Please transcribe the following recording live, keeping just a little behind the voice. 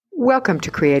Welcome to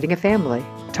Creating a Family.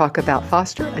 Talk about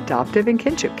foster, adoptive, and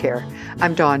kinship care.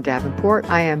 I'm Dawn Davenport.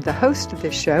 I am the host of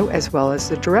this show as well as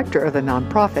the director of the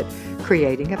nonprofit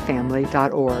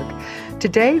creatingafamily.org.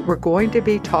 Today, we're going to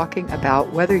be talking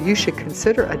about whether you should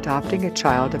consider adopting a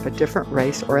child of a different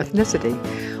race or ethnicity.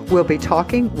 We'll be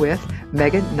talking with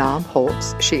Megan Nam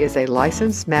Holtz. She is a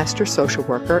licensed master social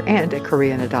worker and a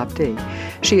Korean adoptee.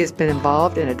 She has been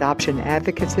involved in adoption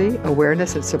advocacy,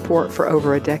 awareness, and support for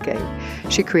over a decade.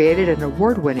 She created an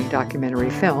award-winning documentary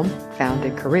film, found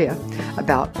in Korea,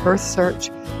 about birth search,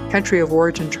 country of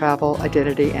origin travel,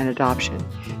 identity, and adoption.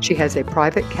 She has a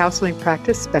private counseling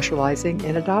practice specializing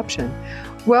in adoption.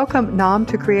 Welcome, Nam,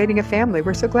 to Creating a Family.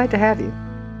 We're so glad to have you.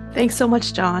 Thanks so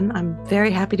much, John. I'm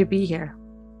very happy to be here.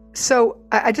 So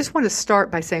I just want to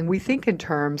start by saying we think in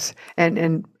terms,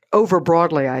 and over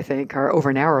broadly, I think, or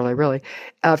over narrowly, really,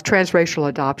 of transracial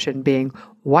adoption being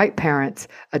white parents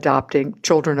adopting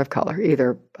children of color,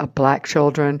 either Black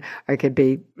children, or it could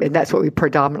be, and that's what we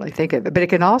predominantly think of it, but it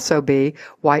can also be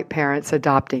white parents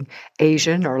adopting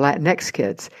Asian or Latinx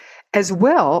kids, as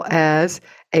well as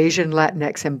Asian,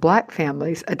 Latinx, and Black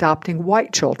families adopting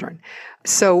white children.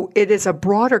 So it is a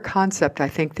broader concept, I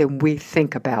think, than we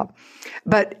think about.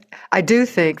 But I do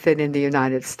think that in the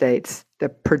United States, the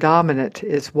predominant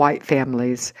is white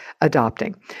families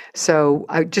adopting. So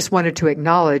I just wanted to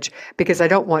acknowledge, because I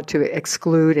don't want to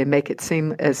exclude and make it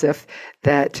seem as if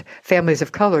that families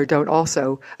of color don't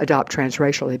also adopt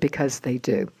transracially, because they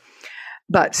do.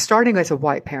 But starting as a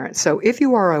white parent, so if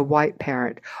you are a white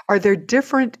parent, are there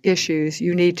different issues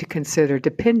you need to consider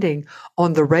depending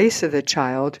on the race of the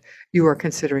child you are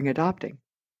considering adopting?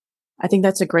 I think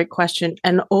that's a great question.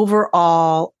 And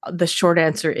overall, the short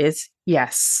answer is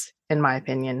yes, in my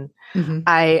opinion. Mm-hmm.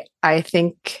 I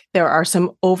think there are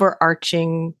some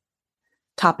overarching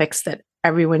topics that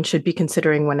everyone should be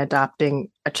considering when adopting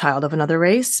a child of another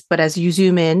race. But as you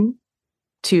zoom in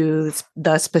to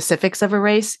the specifics of a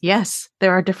race, yes,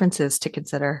 there are differences to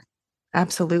consider.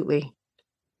 Absolutely.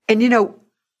 And,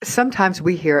 sometimes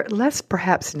we hear, less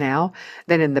perhaps now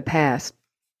than in the past,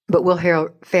 but we'll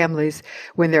hear families,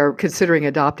 when they're considering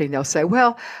adopting, they'll say,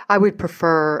 well, I would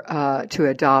prefer to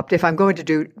adopt, if I'm going to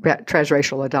do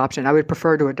transracial adoption, I would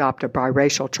prefer to adopt a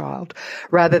biracial child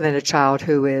rather than a child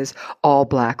who is all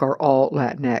Black or all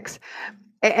Latinx.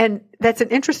 And that's an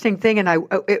interesting thing, and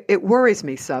it worries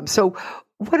me some. So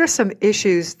what are some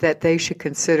issues that they should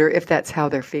consider if that's how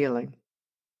they're feeling?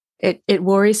 It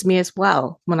worries me as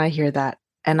well when I hear that.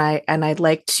 And I'd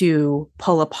like to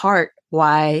pull apart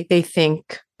why they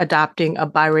think adopting a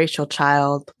biracial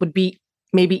child would be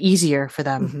maybe easier for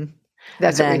them. Mm-hmm.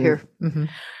 That's what we hear. Mm-hmm.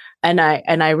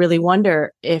 And I really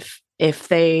wonder if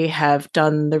they have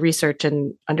done the research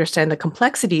and understand the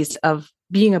complexities of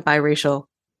being a biracial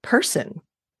person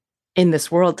in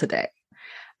this world today.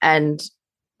 And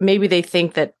maybe they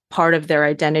think that part of their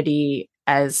identity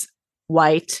as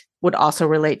white would also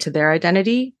relate to their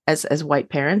identity as white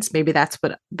parents. Maybe that's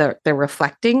what they're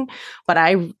reflecting. But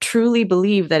I truly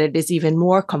believe that it is even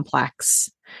more complex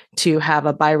to have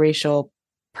a biracial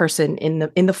person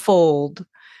in the fold,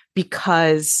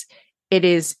 because it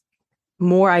is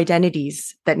more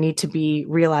identities that need to be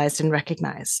realized and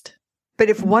recognized. But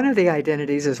if one of the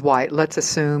identities is white, let's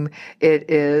assume it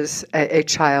is a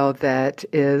child that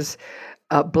is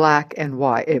Black and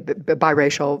white, a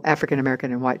biracial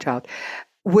African-American and white child.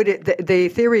 Would it? The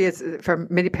theory is, from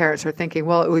many parents are thinking,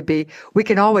 well, it would be, we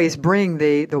can always bring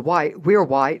the white. We're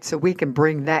white, so we can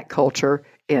bring that culture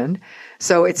in.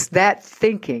 So it's that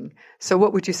thinking. So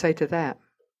what would you say to that?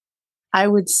 I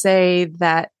would say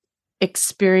that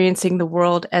experiencing the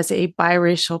world as a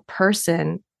biracial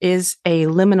person is a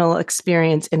liminal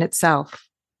experience in itself,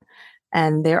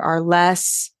 and there are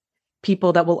less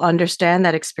people that will understand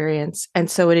that experience,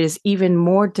 and so it is even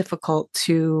more difficult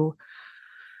to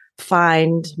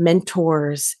find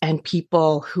mentors and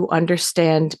people who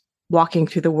understand walking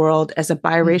through the world as a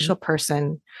biracial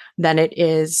person than it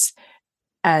is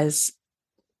as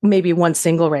maybe one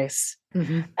single race.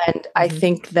 Mm-hmm. And I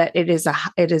think that it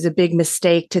is a big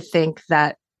mistake to think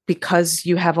that because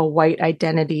you have a white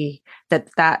identity,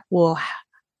 that will,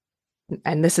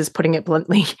 and this is putting it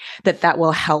bluntly, that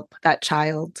will help that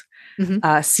child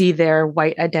see their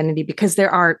white identity, because they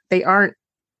aren't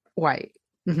white.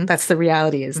 Mm-hmm. That's the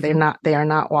reality, is they are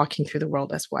not walking through the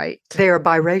world as white. They are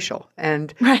biracial,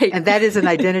 and that is an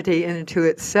identity in and to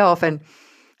itself. And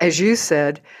as you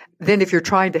said, then if you're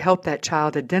trying to help that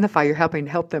child identify, you're helping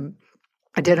to help them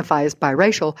identify as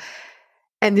biracial,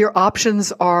 and your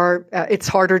options are, it's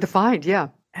harder to find. Yeah,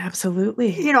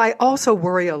 absolutely. I also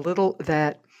worry a little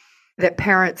that that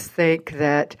parents think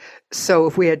that, so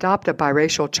if we adopt a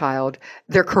biracial child,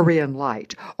 they're Korean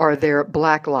light or they're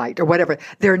black light or whatever.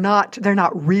 They're not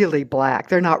really black.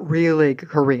 They're not really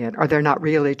Korean, or they're not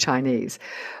really Chinese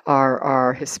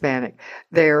or Hispanic.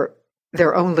 They're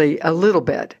only a little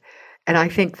bit. And I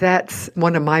think that's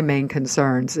one of my main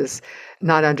concerns, is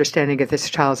not understanding if this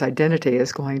child's identity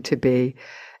is going to be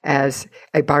as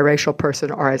a biracial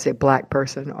person or as a black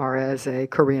person or as a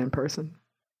Korean person.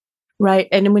 Right.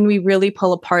 And when we really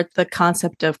pull apart the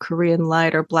concept of Korean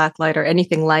light or black light or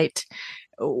anything light,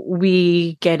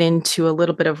 we get into a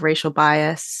little bit of racial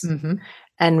bias. Mm-hmm.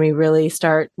 And we really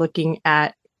start looking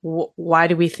at why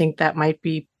do we think that might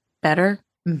be better?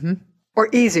 Mm-hmm. Or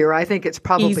easier. I think it's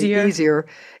probably easier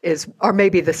is, or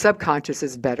maybe the subconscious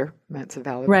is better. That's a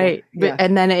valid right. point. Yeah.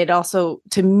 And then it also,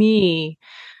 to me,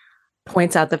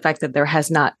 points out the fact that there has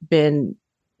not been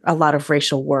a lot of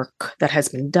racial work that has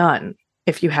been done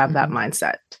if you have mm-hmm. that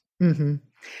mindset. Mm-hmm.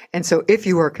 And so if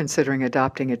you are considering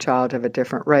adopting a child of a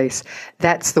different race,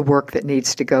 that's the work that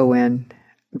needs to go in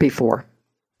before.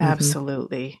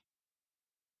 Absolutely. Mm-hmm.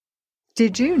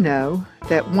 Did you know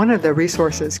that one of the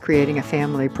resources Creating a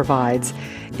Family provides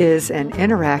is an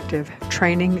interactive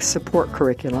training support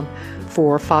curriculum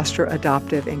for foster,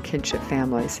 adoptive, and kinship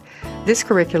families? This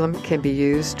curriculum can be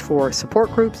used for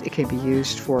support groups. It can be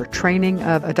used for training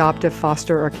of adoptive,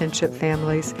 foster, or kinship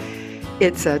families.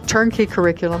 It's a turnkey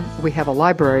curriculum. We have a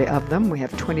library of them. We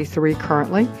have 23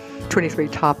 currently, 23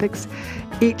 topics.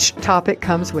 Each topic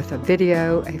comes with a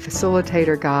video, a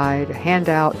facilitator guide, a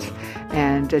handout,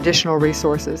 and additional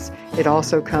resources. It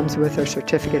also comes with a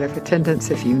certificate of attendance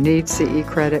if you need CE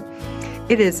credit.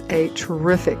 It is a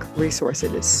terrific resource.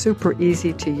 It is super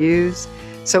easy to use.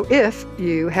 So if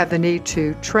you have the need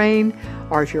to train,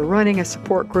 or if you're running a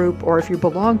support group, or if you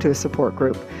belong to a support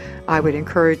group, I would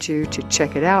encourage you to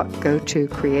check it out. Go to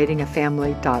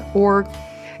creatingafamily.org,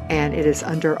 and it is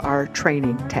under our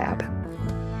training tab.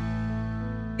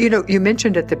 You know, you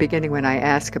mentioned at the beginning when I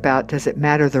asked about does it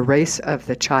matter the race of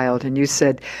the child, and you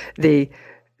said there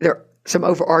are some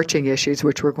overarching issues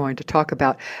which we're going to talk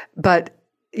about, but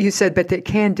you said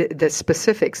the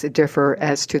specifics differ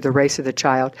as to the race of the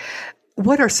child.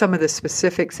 What are some of the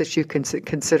specifics that you can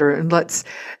consider? And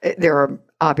there are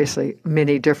obviously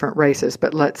many different races,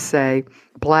 but let's say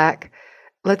black,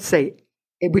 let's say,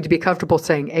 would you be comfortable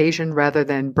saying Asian rather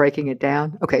than breaking it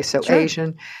down? Okay, so sure.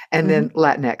 Asian and then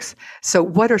Latinx. So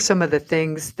what are some of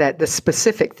the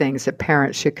specific things that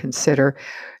parents should consider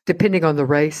depending on the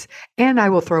race? And I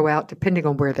will throw out depending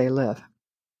on where they live.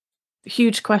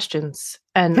 Huge questions.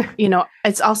 And,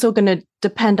 it's also going to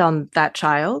depend on that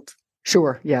child.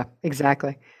 Sure. Yeah,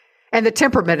 exactly. And the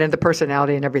temperament and the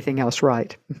personality and everything else,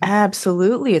 right?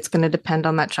 Absolutely. It's going to depend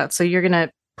on that child. So you're going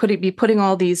to be putting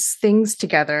all these things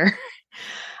together.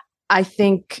 I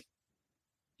think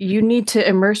you need to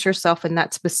immerse yourself in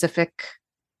that specific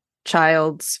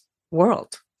child's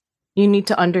world. You need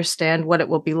to understand what it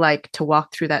will be like to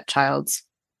walk through that child's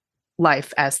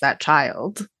life as that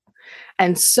child.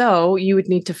 And so you would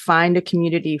need to find a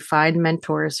community, find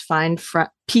mentors, find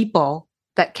people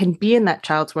that can be in that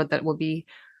child's world that will be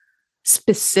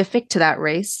specific to that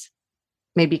race,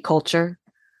 maybe culture,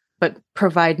 but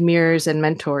provide mirrors and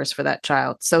mentors for that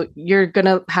child. So you're going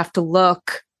to have to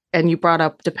look, and you brought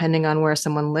up, depending on where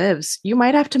someone lives, you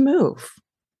might have to move.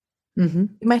 Mm-hmm.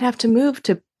 You might have to move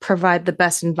to provide the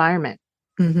best environment.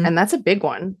 Mm-hmm. And that's a big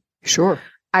one. Sure.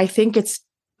 I think it's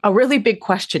a really big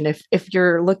question. If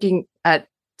you're looking at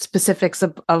specifics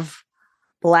of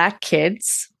Black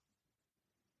kids,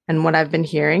 and what I've been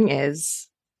hearing is,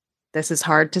 this is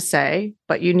hard to say,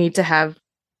 but you need to have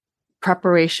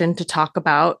preparation to talk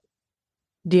about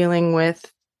dealing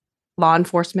with law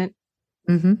enforcement,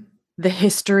 the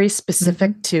history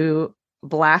specific to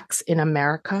Blacks in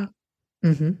America.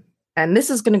 And this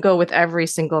is going to go with every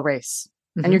single race.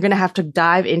 And you're going to have to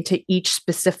dive into each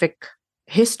specific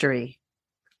history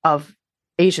of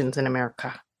Asians in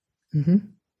America,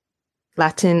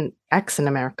 Latinx in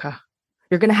America.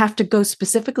 You're going to have to go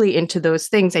specifically into those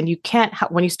things. And you can't,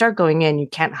 when you start going in, you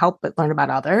can't help but learn about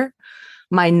other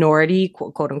minority,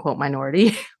 quote unquote,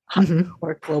 minority,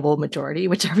 or global majority,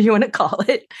 whichever you want to call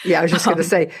it. Yeah, I was just going to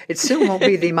say, it soon won't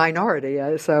be the minority.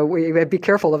 So we be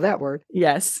careful of that word.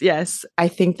 Yes. I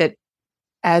think that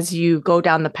as you go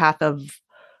down the path of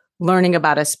learning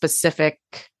about a specific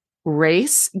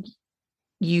race,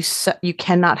 you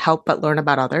cannot help but learn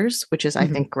about others, which is, I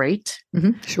think, great.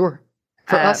 Sure.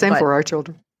 For us and for our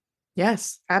children.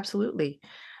 Yes, absolutely.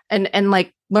 And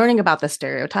like learning about the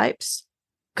stereotypes,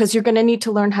 because you're going to need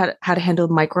to learn how to handle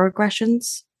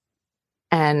microaggressions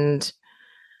and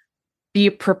be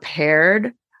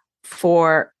prepared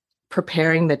for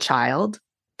preparing the child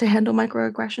to handle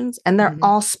microaggressions. And they're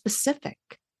all specific.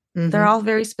 They're all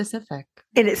very specific.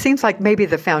 And it seems like maybe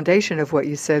the foundation of what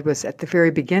you said was at the very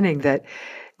beginning that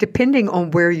depending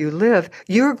on where you live,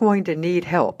 you're going to need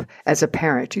help as a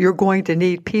parent. You're going to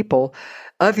need people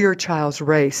of your child's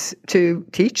race to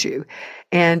teach you.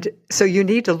 And so you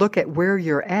need to look at where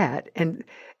you're at and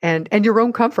your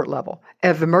own comfort level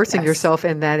of immersing yourself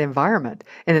in that environment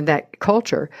and in that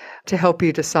culture to help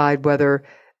you decide whether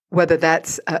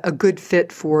that's a good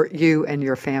fit for you and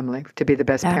your family to be the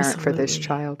best parent for this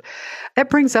child. That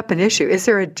brings up an issue. Is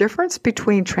there a difference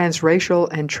between transracial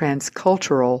and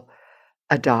transcultural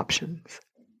adoptions?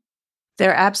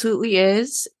 There absolutely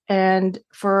is. And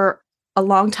for a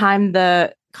long time,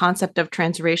 the concept of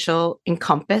transracial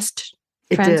encompassed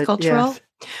transcultural. Yes.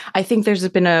 I think there's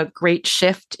been a great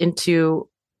shift into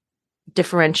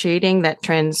differentiating that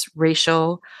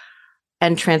transracial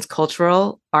and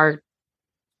transcultural are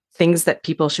things that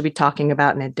people should be talking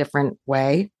about in a different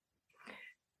way.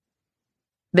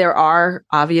 There are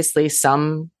obviously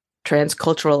some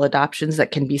transcultural adoptions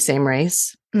that can be same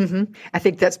race. I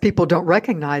think that's people don't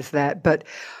recognize that, but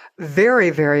very,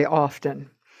 very often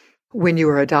when you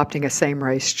are adopting a same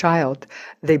race child,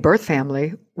 the birth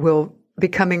family will be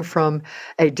coming from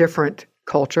a different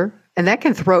culture. And that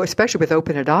can throw, especially with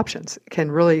open adoptions,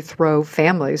 can really throw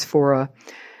families for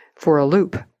a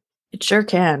loop. It sure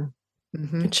can.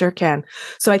 It sure can.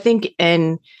 So I think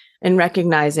in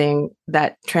recognizing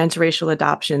that transracial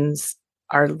adoptions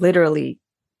are literally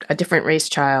a different race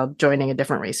child joining a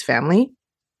different race family,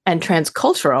 and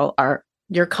transcultural are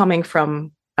you're coming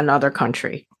from another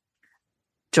country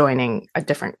joining a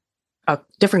different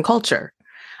culture.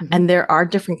 And there are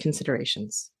different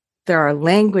considerations. There are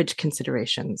language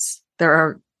considerations. There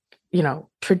are,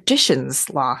 traditions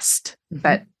lost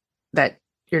that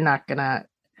you're not going to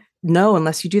know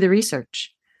unless you do the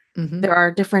research. There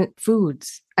are different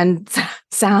foods and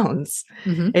sounds.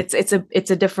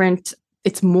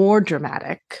 It's more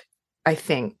dramatic, I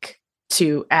think,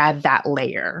 to add that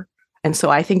layer. And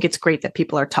so I think it's great that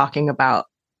people are talking about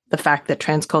the fact that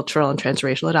transcultural and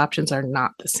transracial adoptions are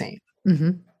not the same.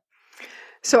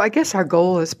 So I guess our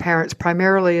goal as parents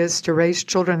primarily is to raise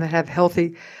children that have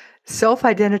healthy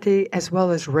self-identity as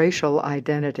well as racial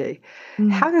identity.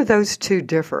 How do those two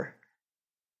differ?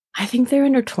 I think they're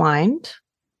intertwined.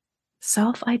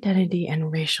 Self-identity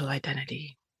and racial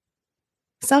identity.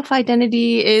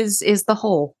 Self-identity is the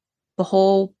whole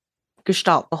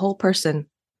gestalt, the whole person,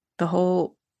 the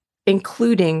whole,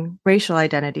 including racial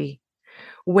identity,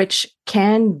 which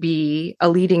can be a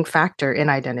leading factor in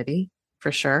identity,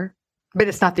 for sure. But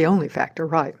it's not the only factor,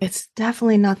 right? It's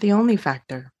definitely not the only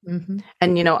factor. And,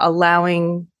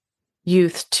 allowing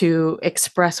youth to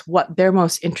express what they're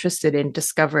most interested in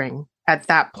discovering at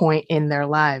that point in their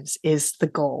lives is the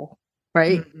goal,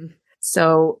 right?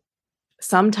 So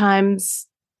sometimes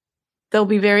they'll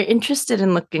be very interested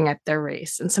in looking at their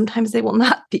race, and sometimes they will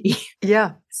not be.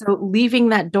 Yeah. So leaving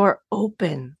that door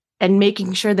open and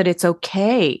making sure that it's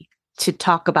okay to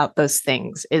talk about those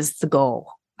things is the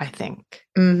goal, I think.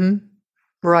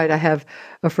 Right. I have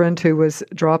a friend who was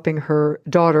dropping her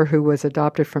daughter, who was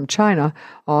adopted from China,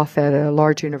 off at a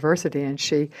large university, and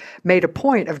she made a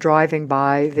point of driving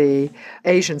by the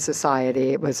Asian Society.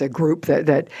 It was a group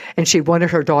that and she wanted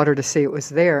her daughter to see it was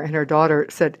there. And her daughter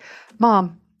said,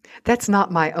 "Mom, that's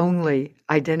not my only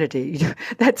identity.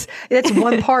 That's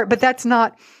one part, but that's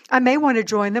not, I may want to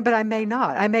join them, but I may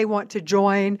not. I may want to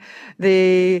join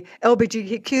the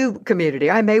LGBTQ community.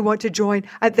 I may want to join,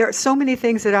 there are so many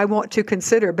things that I want to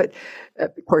consider, but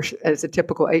of course, as a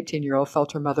typical 18-year-old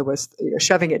felt her mother was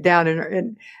shoving it down,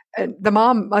 and the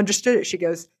mom understood it. She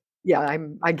goes, yeah,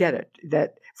 I get it.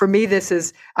 That for me,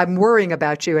 I'm worrying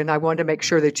about you, and I want to make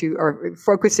sure that you are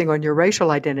focusing on your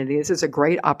racial identity. This is a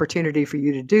great opportunity for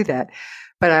you to do that.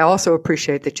 But I also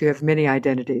appreciate that you have many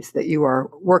identities that you are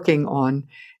working on,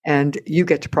 and you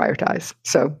get to prioritize.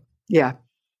 So, yeah.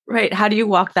 Right. How do you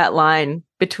walk that line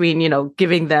between,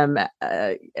 giving them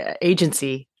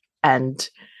agency and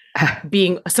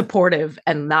being supportive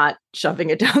and not shoving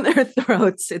it down their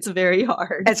throats? It's very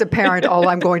hard. As a parent, all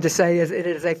I'm going to say is it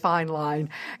is a fine line.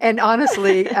 And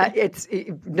honestly,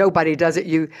 nobody does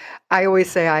it. I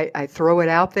always say I throw it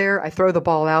out there. I throw the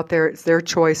ball out there. It's their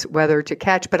choice whether to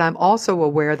catch. But I'm also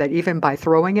aware that even by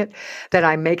throwing it, that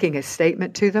I'm making a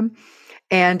statement to them.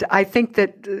 And I think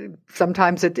that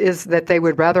sometimes it is that they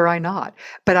would rather I not.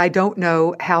 But I don't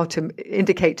know how to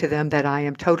indicate to them that I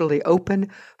am totally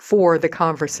open for the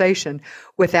conversation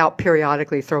without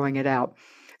periodically throwing it out.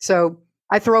 So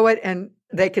I throw it and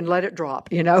they can let it drop,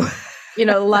 A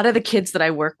lot of the kids that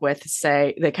I work with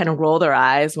say they kind of roll their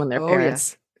eyes when their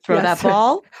parents throw Yes. that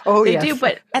ball. Oh, They yes. do.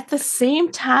 But at the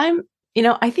same time,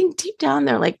 I think deep down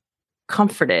they're like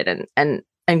comforted and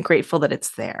grateful that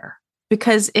it's there.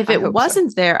 Because if I it hope so.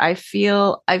 wasn't there, I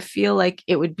feel like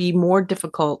it would be more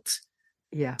difficult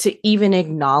Yeah. to even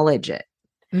acknowledge it.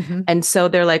 Mm-hmm. And so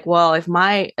they're like, well, if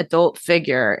my adult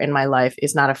figure in my life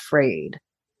is not afraid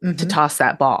to toss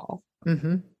that ball,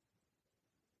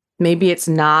 maybe it's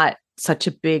not such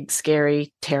a big,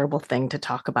 scary, terrible thing to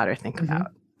talk about or think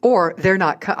about. Or they're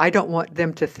not, I don't want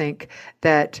them to think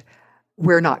that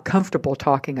we're not comfortable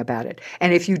talking about it.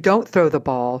 And if you don't throw the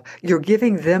ball, you're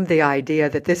giving them the idea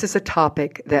that this is a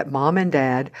topic that mom and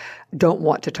dad don't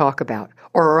want to talk about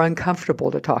or are uncomfortable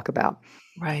to talk about.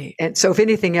 Right. And so if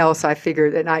anything else, I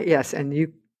figured, and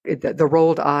you, the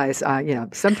rolled eyes,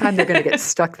 sometime they're going to get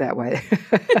stuck that way.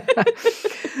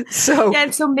 So, yeah.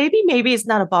 And so maybe it's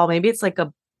not a ball. Maybe it's like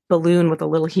a balloon with a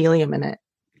little helium in it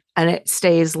and it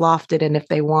stays lofted. And if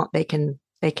they want, they can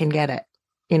get it.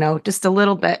 Just a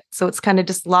little bit. So it's kind of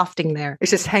just lofting there.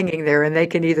 It's just hanging there and they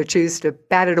can either choose to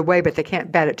bat it away, but they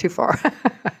can't bat it too far.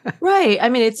 Right. I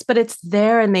mean, it's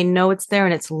there and they know it's there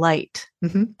and it's light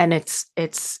and it's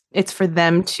for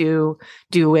them to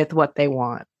do with what they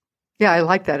want. Yeah, I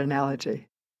like that analogy.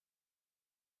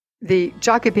 The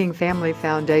Jockey Family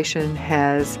Foundation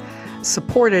has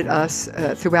supported us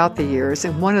throughout the years,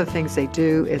 and one of the things they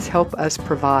do is help us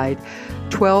provide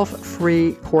 12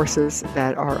 free courses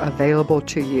that are available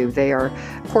to you. They are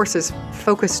courses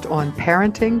focused on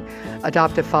parenting,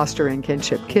 adoptive, foster, and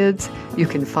kinship kids. You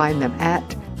can find them at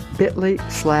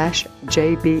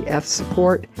bit.ly/JBF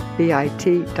support,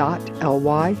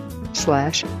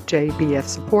 bit.ly/JBF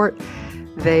support.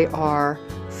 They are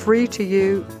free to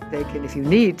you. They can, if you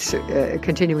need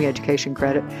continuing education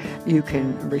credit, you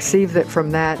can receive that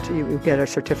from that. You get a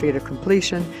certificate of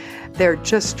completion. They're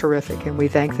just terrific, and we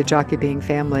thank the Jockey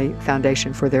Family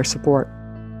Foundation for their support.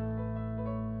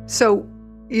 So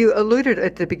you alluded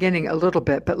at the beginning a little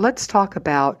bit, but let's talk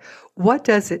about what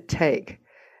does it take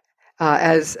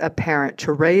as a parent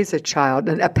to raise a child,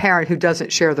 and a parent who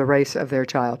doesn't share the race of their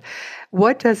child.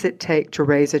 What does it take to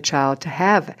raise a child to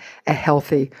have a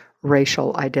healthy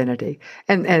racial identity,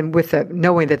 and with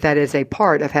knowing that is a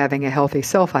part of having a healthy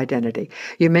self-identity?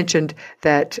 You mentioned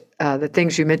that the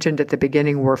things you mentioned at the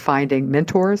beginning were finding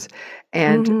mentors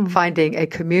and finding a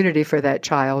community for that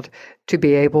child to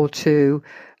be able to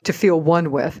feel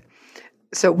one with.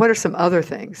 So what are some other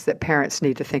things that parents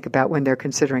need to think about when they're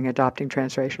considering adopting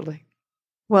transracially?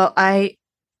 Well, I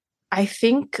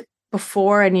think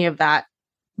before any of that,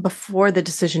 before the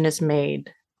decision is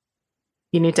made,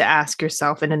 you need to ask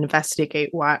yourself and investigate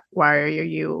why are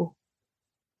you,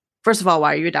 first of all,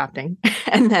 why are you adopting?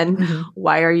 And then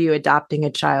why are you adopting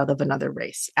a child of another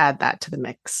race? Add that to the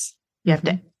mix. You have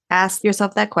to ask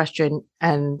yourself that question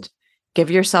and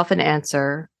give yourself an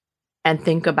answer and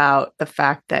think about the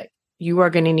fact that you are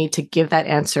going to need to give that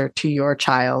answer to your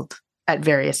child at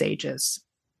various ages.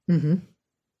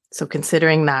 So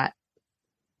considering that,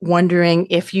 wondering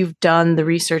if you've done the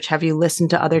research, have you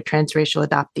listened to other transracial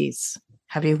adoptees?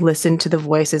 Have you listened to the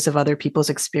voices of other people's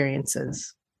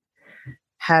experiences?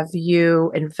 Have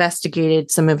you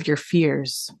investigated some of your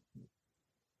fears?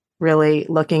 Really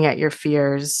looking at your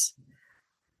fears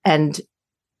and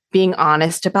being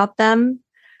honest about them.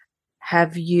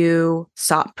 Have you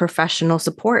sought professional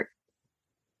support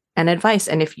and advice?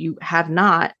 And if you have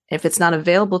not, if it's not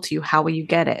available to you, how will you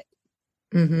get it?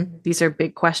 These are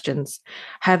big questions.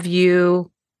 Have you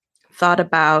thought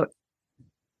about,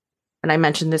 and I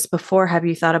mentioned this before, have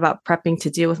you thought about prepping to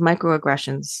deal with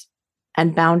microaggressions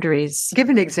and boundaries? Give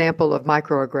an example of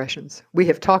microaggressions. We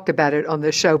have talked about it on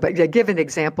this show, but give an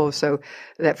example so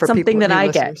that for something people, that I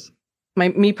listeners.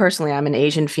 get. Me personally, I'm an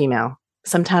Asian female.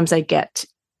 Sometimes I get,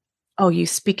 oh, you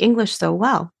speak English so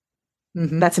well.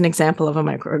 That's an example of a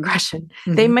microaggression.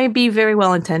 They may be very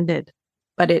well intended,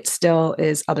 but it still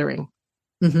is othering.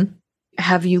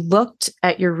 Have you looked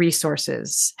at your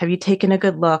resources? Have you taken a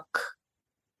good look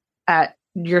at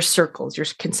your circles, your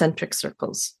concentric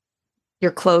circles, your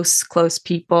close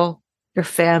people, your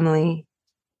family,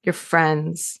 your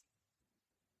friends,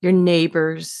 your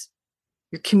neighbors,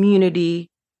 your community,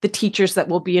 the teachers that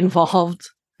will be involved,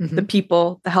 the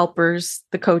people, the helpers,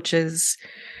 the coaches?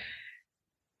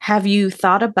 Have you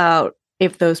thought about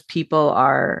if those people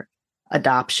are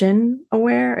adoption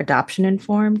aware, adoption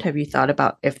informed? Have you thought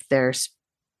about if they're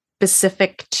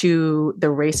specific to the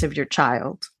race of your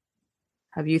child?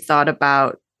 Have you thought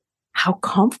about how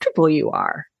comfortable you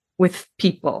are with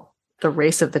people, the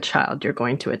race of the child you're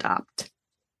going to adopt?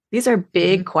 These are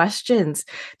big questions.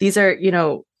 These are,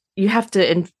 you have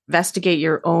to investigate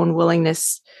your own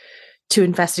willingness to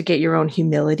investigate your own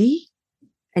humility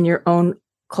and your own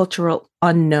cultural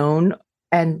unknown,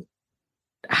 and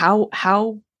how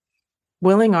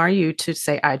willing are you to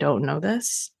say, I don't know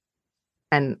this?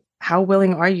 And how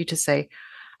willing are you to say,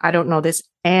 I don't know this,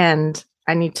 and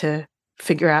I need to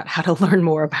figure out how to learn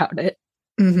more about it?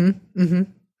 Mm-hmm.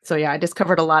 Mm-hmm. So yeah, I just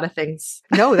covered a lot of things.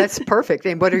 No, that's perfect.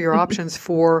 And what are your options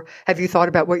for, have you thought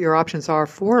about what your options are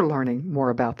for learning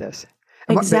more about this?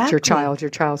 About Exactly. your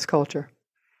child's culture?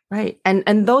 Right.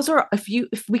 And those are,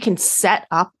 if we can set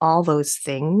up all those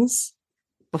things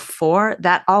before,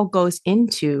 that all goes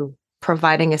into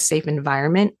providing a safe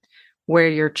environment where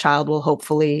your child will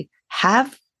hopefully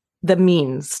have the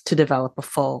means to develop a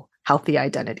full healthy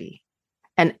identity,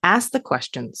 and ask the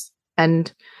questions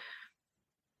and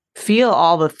feel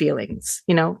all the feelings,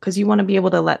 because you want to be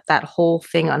able to let that whole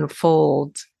thing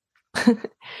unfold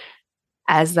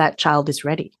as that child is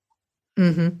ready.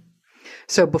 Mm-hmm.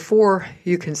 So before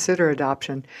you consider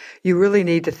adoption, you really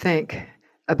need to think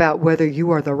about whether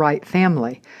you are the right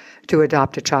family to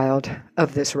adopt a child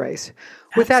of this race.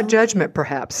 Without Absolutely. judgment,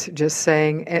 perhaps, just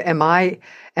saying, am I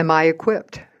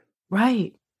equipped?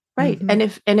 Right. Right.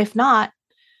 Mm-hmm. And if not,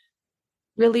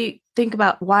 really think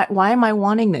about why am I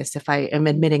wanting this if I am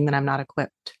admitting that I'm not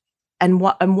equipped? And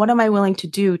what am I willing to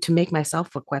do to make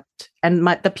myself equipped? And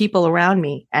the people around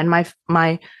me, and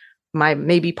my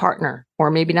maybe partner, or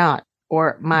maybe not,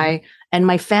 or my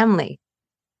family,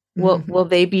 Mm-hmm. will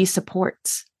they be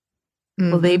supports?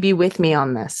 Will they Mm-hmm. be with me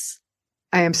on this?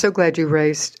 I am so glad you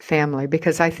raised family,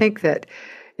 because I think that,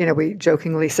 we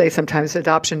jokingly say sometimes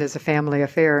adoption is a family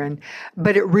affair,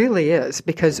 but it really is,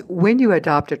 because when you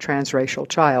adopt a transracial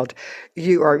child,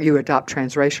 you adopt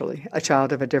transracially a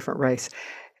child of a different race,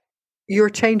 you're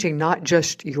changing not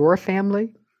just your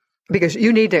family, because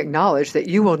you need to acknowledge that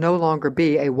you will no longer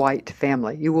be a white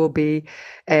family. You will be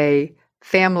a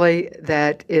family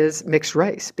that is mixed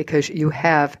race, because you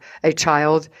have a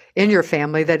child in your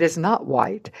family that is not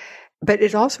white. But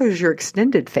it also is your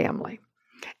extended family.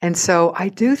 And so I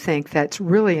do think that's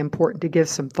really important to give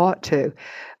some thought to.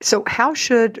 So how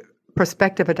should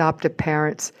prospective adoptive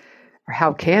parents, or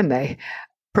how can they,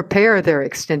 prepare their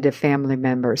extended family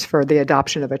members for the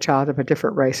adoption of a child of a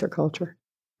different race or culture?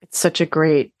 It's such a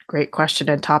great question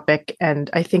and topic, and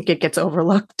I think it gets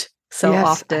overlooked so Yes,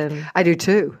 often. I do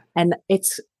too. And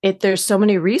there's so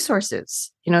many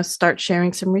resources. Start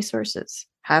sharing some resources,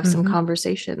 have some Mm-hmm.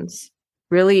 conversations,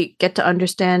 really get to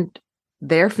understand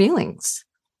their feelings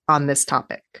on this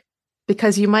topic,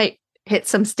 because you might hit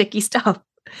some sticky stuff,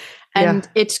 Yeah. and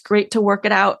it's great to work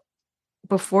it out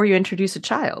before you introduce a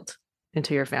child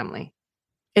into your family.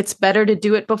 It's better to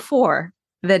do it before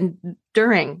than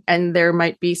during. And there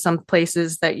might be some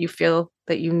places that you feel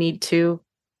that you need to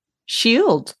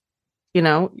shield,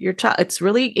 your child.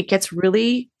 It gets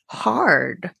really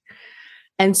hard.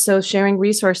 And so sharing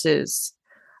resources,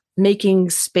 making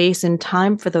space and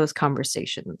time for those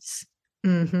conversations,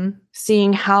 Mm-hmm.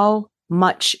 seeing how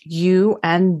much you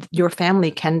and your family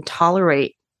can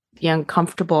tolerate the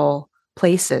uncomfortable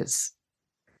places.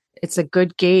 It's a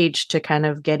good gauge to kind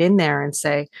of get in there and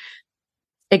say,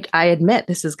 I admit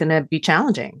this is going to be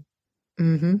challenging.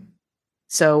 Mm-hmm.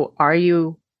 So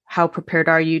how prepared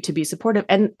are you to be supportive?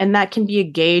 And that can be a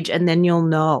gauge, and then you'll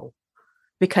know,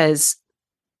 because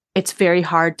it's very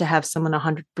hard to have someone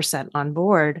 100% on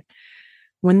board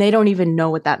when they don't even know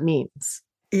what that means.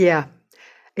 Yeah.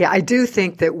 Yeah, I do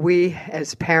think that we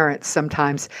as parents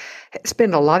sometimes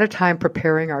spend a lot of time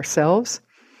preparing ourselves,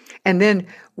 and then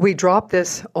we drop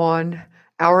this on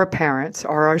our parents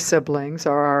or our siblings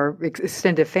or our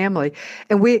extended family,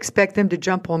 and we expect them to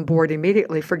jump on board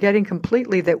immediately, forgetting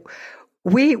completely that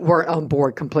we weren't on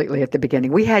board completely at the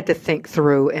beginning. We had to think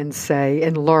through and say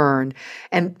and learn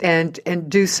and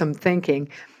do some thinking.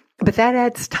 But that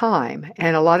adds time.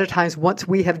 And a lot of times once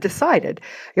we have decided,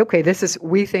 okay,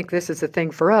 we think this is a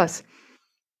thing for us,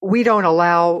 we don't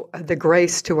allow the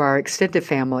grace to our extended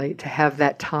family to have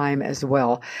that time as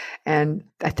well. And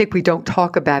I think we don't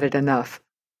talk about it enough.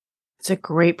 It's a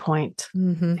great point.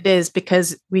 Mm-hmm. It is,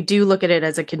 because we do look at it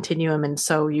as a continuum. And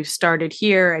so you started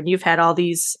here and you've had all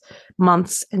these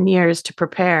months and years to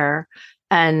prepare,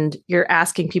 and you're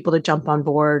asking people to jump on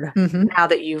board Mm-hmm. now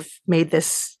that you've made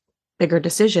this bigger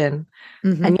decision.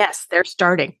 Mm-hmm. And yes, they're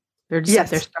starting. They're just at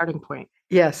their starting point.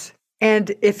 Yes.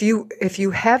 And if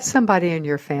you have somebody in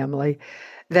your family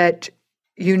that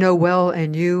you know well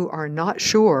and you are not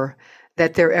sure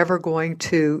that they're ever going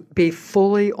to be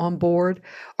fully on board,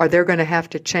 or they're going to have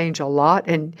to change a lot,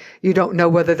 and you don't know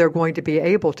whether they're going to be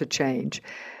able to change,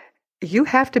 you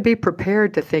have to be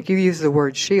prepared to think. You use the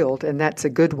word shield, and that's a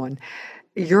good one.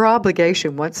 Your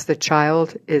obligation once the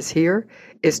child is here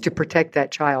is to protect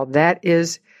that child.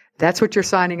 That's what you're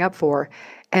signing up for.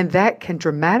 And that can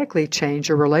dramatically change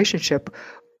your relationship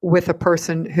with a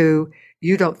person who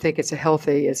you don't think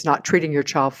is not treating your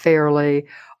child fairly,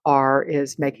 or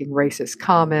is making racist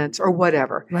comments or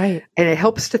whatever. Right. And it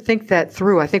helps to think that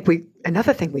through. I think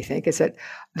another thing we think is that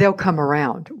they'll come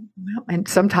around. Well, and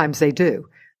sometimes they do.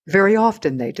 Very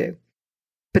often they do.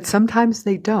 But sometimes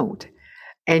they don't.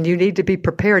 And you need to be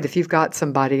prepared if you've got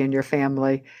somebody in your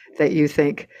family that you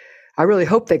think, I really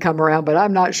hope they come around, but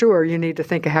I'm not sure. You need to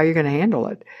think of how you're going to handle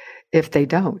it if they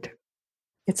don't.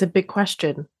 It's a big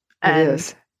question. It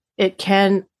is. It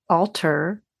can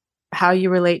alter how you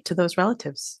relate to those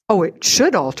relatives. Oh, it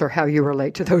should alter how you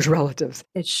relate to those relatives.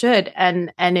 It should.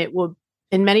 And it will,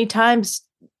 in many times,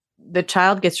 the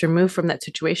child gets removed from that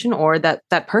situation, or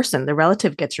that person, the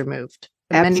relative, gets removed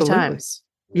many times.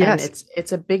 Yes. And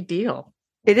it's a big deal.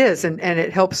 It is. And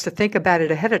it helps to think about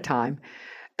it ahead of time.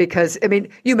 Because, I mean,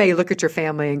 you may look at your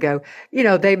family and go,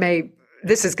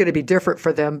 this is going to be different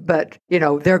for them, but,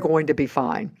 they're going to be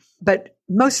fine. But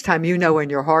most of the time, in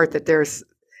your heart that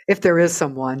if there is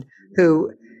someone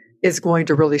who is going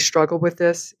to really struggle with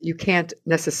this, you can't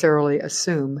necessarily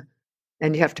assume,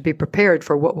 and you have to be prepared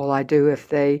for what will I do if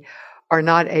they are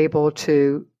not able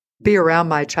to be around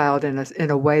my child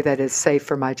in a way that is safe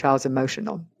for my child's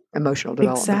emotional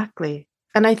development. Exactly.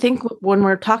 And I think when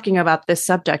we're talking about this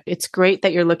subject, it's great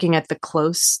that you're looking at the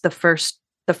first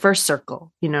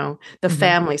circle, the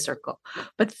family circle.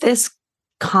 But this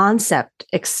concept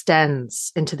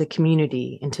extends into the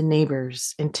community, into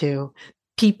neighbors, into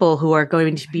people who are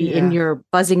going to be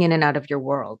buzzing in and out of your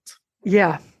world.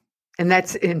 Yeah. And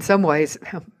that's, in some ways,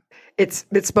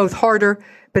 it's both harder,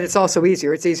 but it's also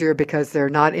easier. It's easier because they're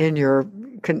not in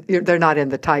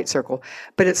the tight circle,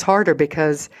 but it's harder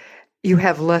because you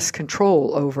have less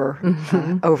control over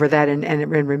that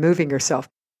and removing yourself.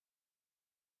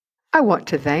 I want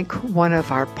to thank one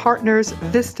of our partners,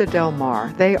 Vista Del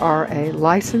Mar. They are a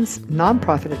licensed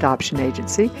nonprofit adoption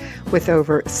agency with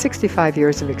over 65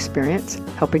 years of experience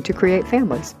helping to create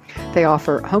families. They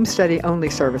offer home study only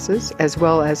services as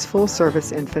well as full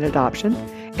service infant adoption,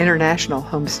 international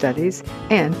home studies,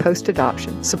 and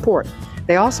post-adoption support.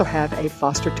 They also have a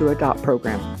foster to adopt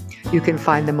program. You can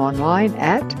find them online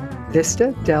at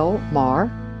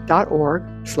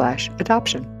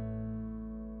vistadelmar.org/adoption.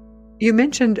 You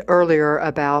mentioned earlier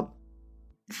about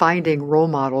finding role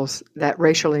models that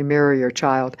racially mirror your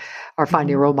child, or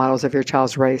finding role models of your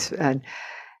child's race. And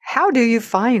how do you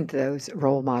find those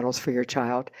role models for your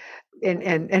child?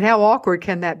 And how awkward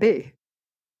can that be?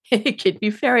 It can be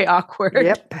very awkward.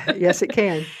 Yep. Yes, it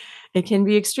can. It can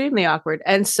be extremely awkward.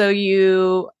 And so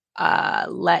you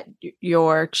let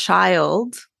your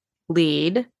child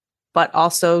lead, but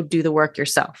also do the work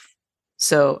yourself.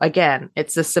 So again,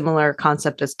 it's a similar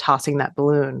concept as tossing that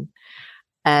balloon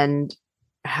and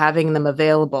having them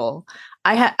available.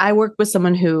 I worked with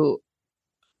someone who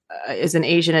is an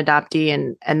Asian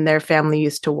adoptee, and their family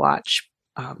used to watch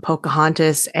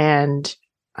Pocahontas, and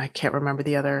I can't remember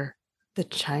the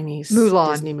Chinese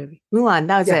Disney movie. Mulan,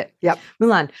 that was it. Yep.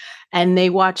 Mulan. And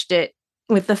they watched it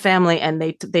with the family, and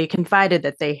they confided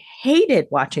that they hated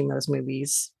watching those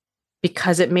movies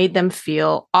because it made them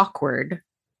feel awkward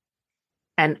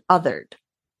and othered.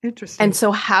 Interesting. And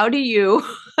so how do you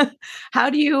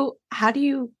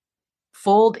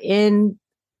fold in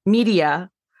media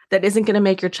that isn't going to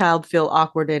make your child feel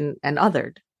awkward and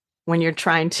othered when you're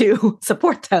trying to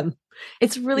support them?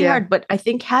 It's really hard, but I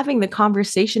think having the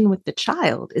conversation with the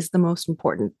child is the most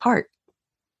important part.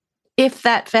 If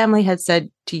that family had said,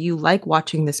 do you like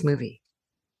watching this movie?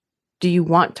 Do you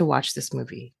want to watch this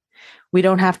movie? We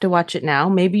don't have to watch it now.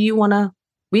 Maybe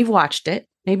we've watched it.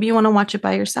 Maybe you want to watch it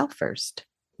by yourself first.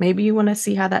 Maybe you want to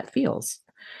see how that feels.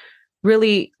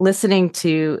 Really listening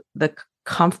to the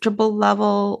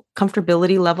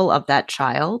comfortability level of that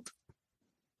child,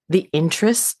 the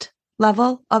interest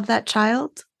level of that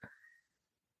child,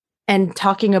 and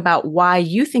talking about why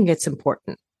you think it's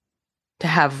important to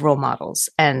have role models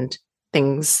and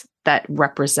things that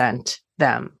represent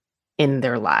them in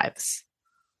their lives.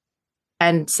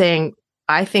 And saying,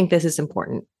 I think this is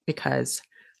important because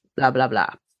blah, blah,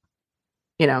 blah.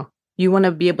 You want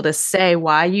to be able to say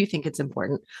why you think it's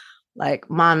important. Like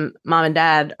mom and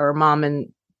dad, or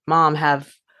mom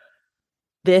have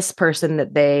this person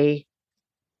that they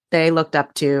looked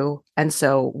up to. And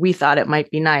so we thought it might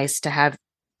be nice to have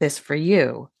this for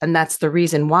you. And that's the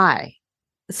reason why.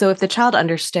 So if the child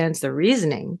understands the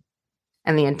reasoning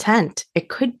and the intent, it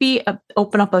could be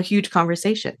open up a huge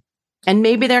conversation. And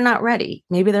maybe they're not ready.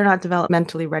 Maybe they're not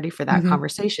developmentally ready for that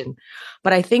conversation.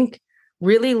 But I think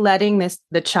really letting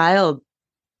the child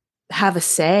have a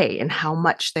say in how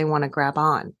much they want to grab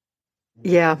on.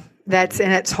 Yeah.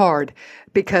 And it's hard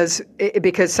because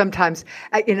sometimes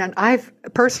and I've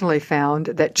personally found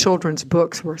that children's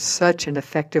books were such an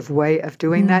effective way of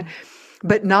doing that.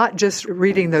 But not just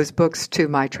reading those books to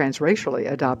my transracially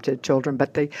adopted children,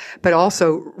 but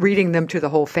also reading them to the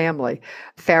whole family,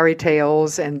 fairy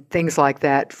tales and things like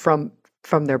that from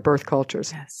their birth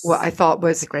cultures. Yes. What I thought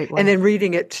was That's a great one. And then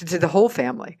reading it to the whole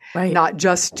family, right. Not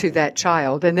just to that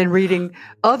child, and then reading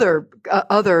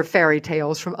other fairy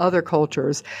tales from other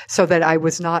cultures, so that I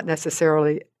was not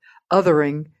necessarily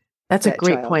othering. That's a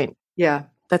great point. Yeah,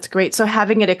 that's great. So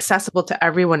having it accessible to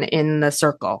everyone in the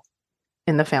circle.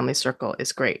 In the family circle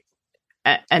is great.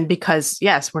 And because,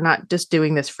 yes, we're not just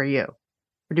doing this for you.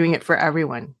 We're doing it for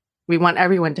everyone. We want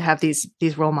everyone to have these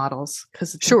role models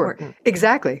because it's important.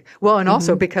 Exactly. Well, and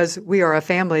also because we are a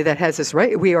family that has this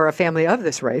race. We are a family of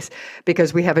this race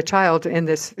because we have a child in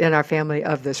our family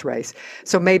of this race.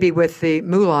 So maybe with the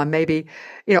Mulan, maybe,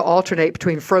 alternate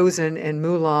between Frozen and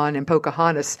Mulan and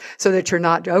Pocahontas, so that you're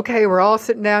not, okay, we're all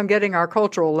sitting down getting our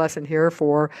cultural lesson here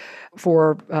for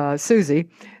Susie.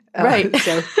 Right.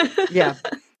 So, yeah.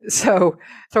 So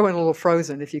throw in a little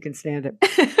Frozen if you can stand it.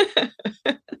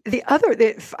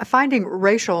 Finding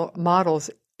racial models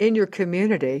in your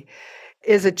community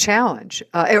is a challenge,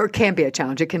 or it can be a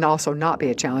challenge. It can also not be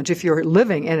a challenge. If you're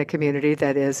living in a community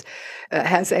that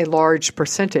has a large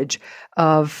percentage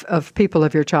of people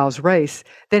of your child's race,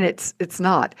 then it's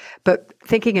not. But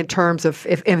thinking in terms of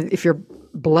if you're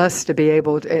blessed to be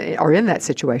able to, or in that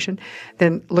situation,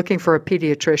 then looking for a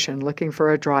pediatrician, looking for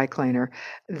a dry cleaner,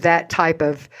 that type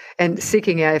of, and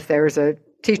seeking out if there's a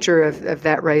teacher of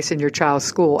that race in your child's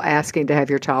school, asking to have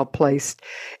your child placed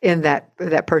in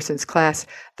that person's class.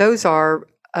 Those are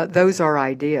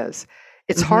ideas.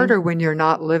 It's harder when you're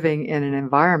not living in an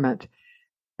environment.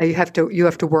 You have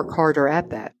to work harder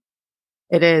at that.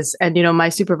 It is. And, my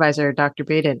supervisor, Dr.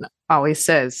 Baden, always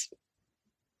says,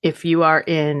 if you are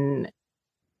in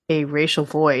a racial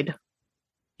void,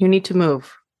 you need to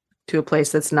move to a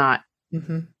place that's not.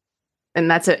 Mm-hmm.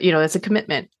 And that's a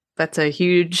commitment. That's a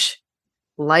huge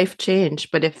life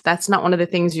change. But if that's not one of the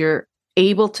things you're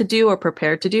able to do or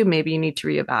prepared to do, maybe you need to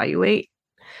reevaluate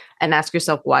and ask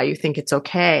yourself why you think it's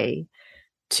okay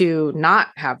to not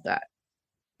have that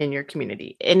in your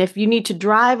community. And if you need to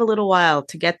drive a little while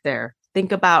to get there,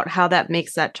 think about how that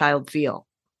makes that child feel.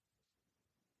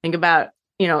 Think about,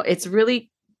 it's a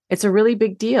really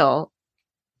big deal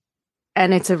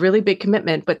and it's a really big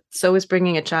commitment, but so is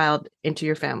bringing a child into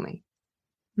your family.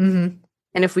 Mm-hmm.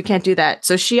 And if we can't do that,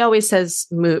 so she always says,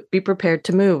 be prepared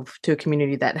to move to a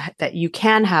community that you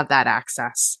can have that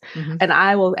access. Mm-hmm. And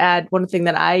I will add one thing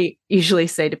that I usually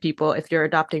say to people, if you're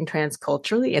adopting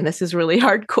transculturally, and this is really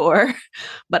hardcore,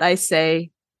 but I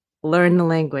say, learn the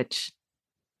language.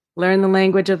 Learn the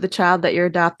language of the child that you're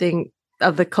adopting,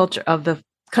 of the culture, of the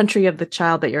country of the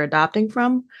child that you're adopting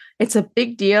from. It's a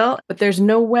big deal, but there's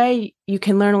no way you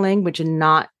can learn a language and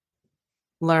not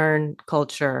learn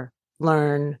culture,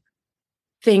 learn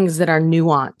things that are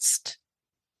nuanced,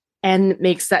 and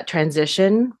makes that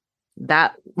transition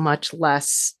that much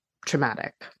less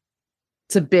traumatic.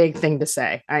 It's a big thing to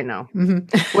say, I know.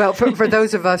 Mm-hmm. Well, for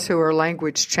those of us who are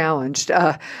language challenged,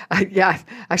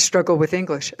 I struggle with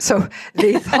English. So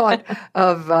the thought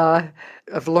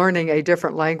of learning a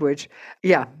different language,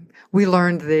 we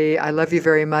learned I love you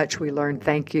very much. We learned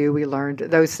thank you. We learned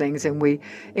those things, and we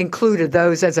included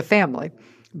those as a family.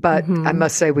 But I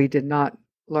must say we did not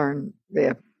learn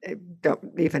don't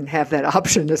even have that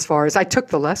option as far as I took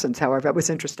the lessons. However, it was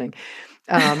interesting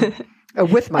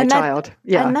with my child.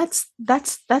 Yeah. And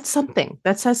that's something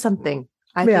that says something.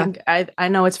 I think I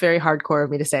know it's very hardcore of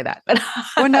me to say that, but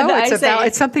well, no,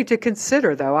 it's something to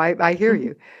consider though. I hear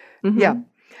you. Mm-hmm. Yeah.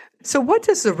 So what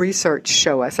does the research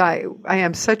show us? I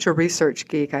am such a research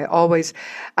geek. I always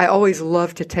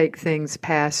love to take things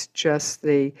past just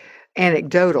the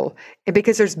anecdotal,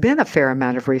 because there's been a fair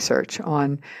amount of research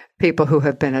on people who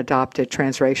have been adopted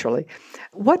transracially.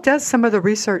 What does some of the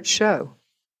research show?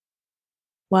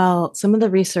 Well, some of the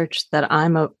research that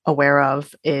I'm aware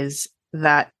of is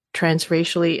that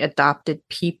transracially adopted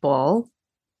people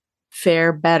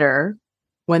fare better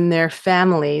when their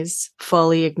families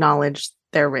fully acknowledge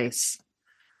their race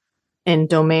in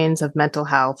domains of mental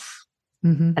health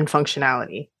and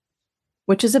functionality,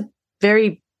 which is a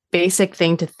very basic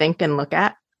thing to think and look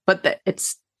at, but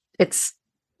it's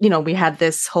we had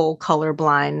this whole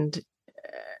colorblind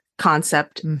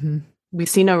concept. We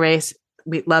see no race.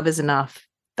 Love is enough.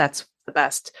 That's the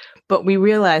best. But we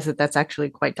realize that that's actually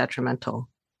quite detrimental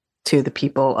to the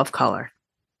people of color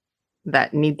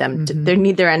that need them. They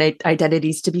need their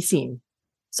identities to be seen.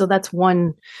 So that's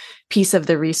one piece of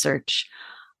the research.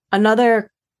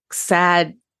 Another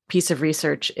sad piece of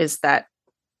research is that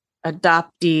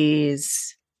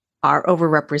adoptees are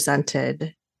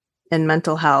overrepresented in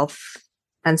mental health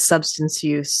and substance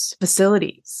use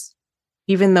facilities,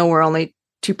 even though we're only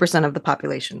 2% of the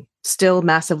population, still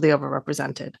massively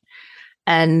overrepresented.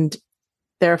 And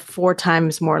they're 4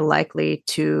 times more likely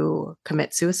to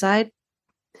commit suicide.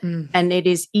 And it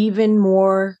is even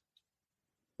more,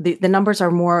 the numbers are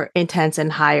more intense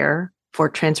and higher for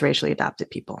transracially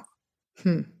adopted people.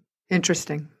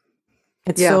 Interesting.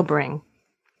 It's sobering.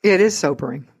 It is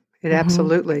sobering. It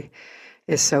absolutely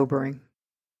is sobering.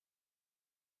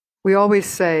 We always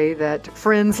say that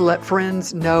friends let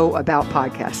friends know about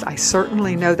podcasts. I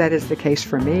certainly know that is the case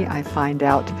for me. I find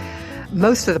out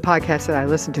most of the podcasts that I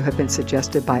listen to have been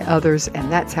suggested by others,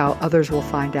 and that's how others will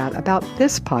find out about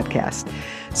this podcast.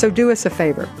 So do us a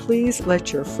favor. Please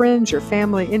let your friends, your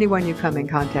family, anyone you come in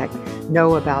contact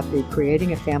know about the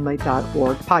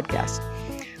creatingafamily.org podcast.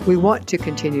 We want to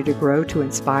continue to grow, to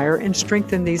inspire and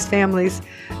strengthen these families,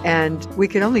 and we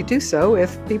can only do so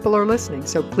if people are listening.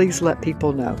 So please let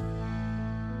people know.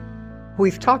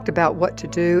 We've talked about what to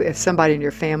do if somebody in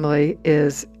your family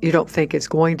you don't think is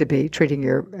going to be treating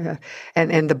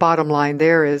and the bottom line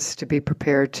there is to be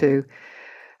prepared to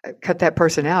cut that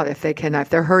person out if they cannot. If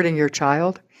they're hurting your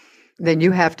child, then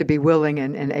you have to be willing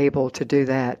and able to do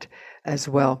that as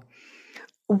well.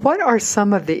 What are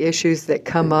some of the issues that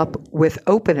come up with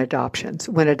open adoptions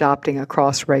when adopting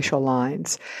across racial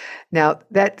lines? Now,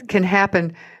 that can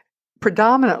happen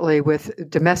predominantly with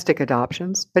domestic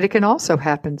adoptions, but it can also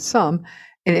happen some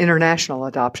in international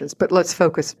adoptions. But let's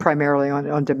focus primarily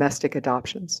on domestic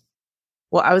adoptions.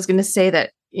 Well, I was going to say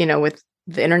that, with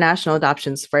the international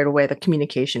adoptions right away, the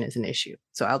communication is an issue.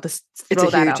 So I'll just throw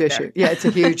that out there. It's a huge issue. Yeah, it's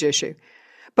a huge issue,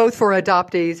 both for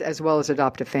adoptees as well as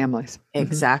adoptive families.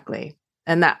 Exactly.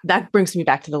 And that brings me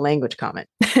back to the language comment.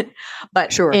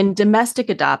 But sure. In domestic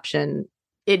adoption,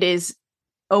 it is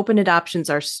open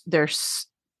adoptions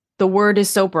the word is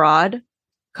so broad,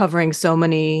 covering so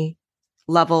many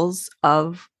levels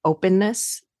of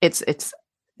openness. It's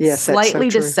slightly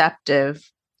deceptive.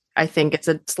 I think it's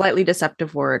a slightly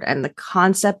deceptive word, and the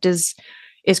concept is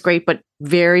great, but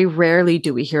very rarely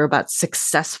do we hear about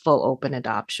successful open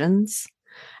adoptions.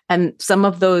 And some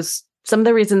of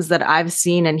the reasons that I've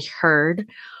seen and heard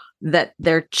that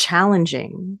they're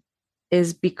challenging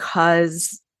is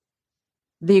because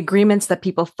the agreements that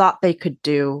people thought they could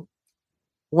do,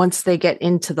 once they get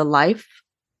into the life,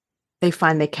 they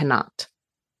find they cannot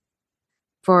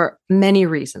for many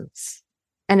reasons.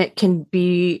 And it can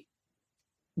be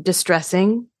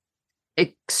distressing,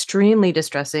 extremely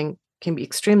distressing, can be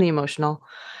extremely emotional.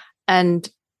 And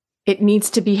it needs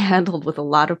to be handled with a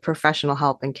lot of professional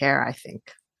help and care, I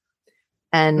think.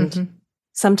 And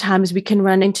sometimes we can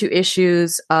run into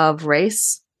issues of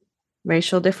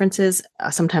racial differences.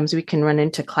 Sometimes we can run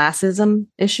into classism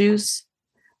issues.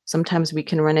 Sometimes we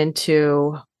can run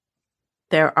into,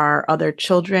 there are other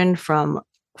children from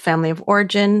family of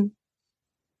origin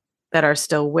that are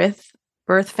still with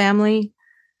birth family.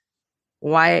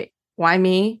 Why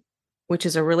me? Which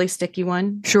is a really sticky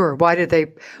one. Sure. Why are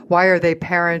they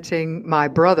parenting my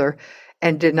brother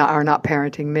and are not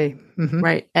parenting me?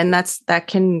 Right. And that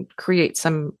can create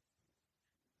some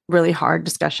really hard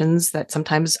discussions that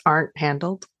sometimes aren't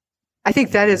handled. I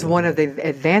think that is one of the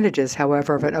advantages,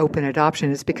 however, of an open adoption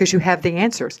is because you have the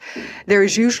answers. There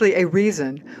is usually a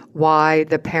reason why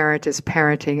the parent is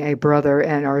parenting a brother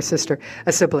or a sister,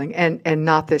 a sibling, and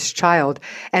not this child.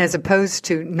 And as opposed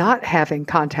to not having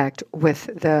contact with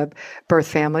the birth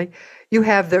family, you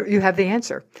have the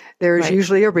answer. There is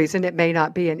usually a reason. It may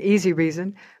not be an easy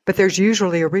reason, but there's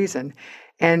usually a reason.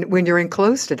 And when you're in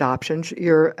closed adoptions,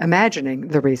 you're imagining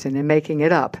the reason and making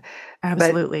it up.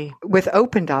 Absolutely. But with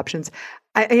open adoptions,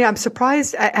 I'm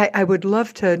surprised. I would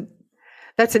love to.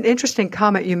 That's an interesting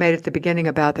comment you made at the beginning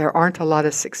about there aren't a lot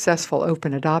of successful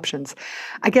open adoptions.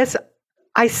 I guess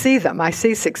I see them. I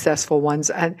see successful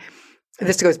ones. And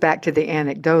this goes back to the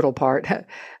anecdotal part.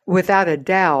 Without a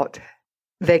doubt,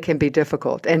 they can be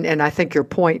difficult. And I think your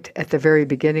point at the very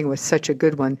beginning was such a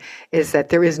good one, is that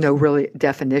there is no really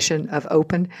definition of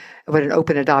what an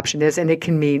open adoption is, and it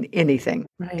can mean anything.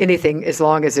 Right. Anything, as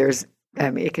long as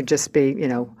it can just be,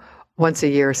 once a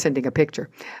year sending a picture.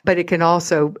 But it can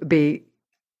also be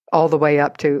all the way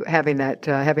up to having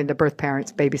the birth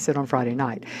parents babysit on Friday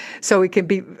night. So it can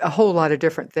be a whole lot of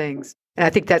different things. And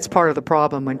I think that's part of the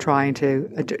problem when trying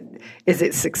is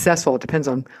it successful? It depends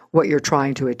on what you're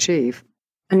trying to achieve.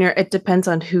 And it depends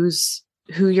on who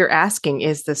you're asking,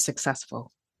 is this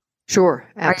successful? Sure,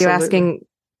 absolutely. Are you asking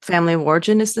family of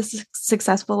origin, is this a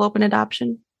successful open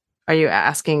adoption? Are you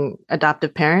asking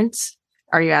adoptive parents?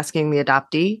 Are you asking the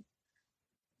adoptee?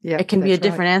 Yeah, it can be a that's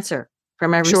right. different answer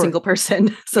from every Sure. single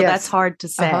person. So that's Yes. hard to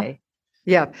Uh-huh. say.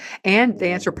 Yeah. And the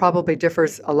answer probably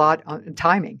differs a lot on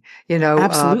timing,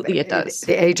 Absolutely, it does.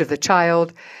 the age of the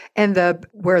child and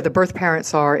where the birth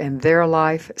parents are in their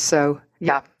life. So,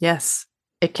 yeah. Yes,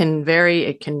 it can vary,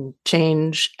 it can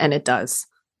change, and it does.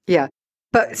 Yeah.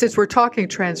 But since we're talking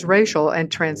transracial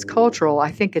and transcultural,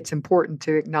 I think it's important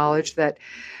to acknowledge that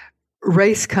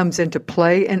race comes into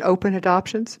play in open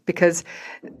adoptions because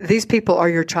these people are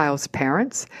your child's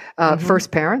parents,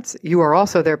 first parents. You are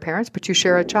also their parents, but you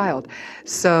share a child.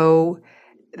 So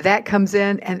that comes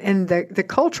in, and the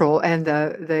cultural and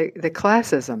the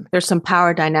classism. There's some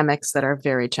power dynamics that are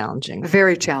very challenging.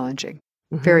 Very challenging.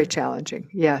 Very challenging.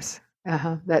 Yes.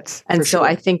 That's and for so sure.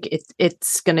 I think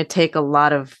it's going to take a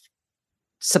lot of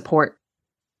support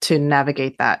to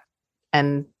navigate that,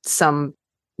 and some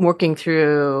working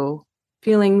through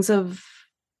feelings of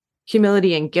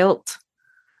humility and guilt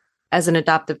as an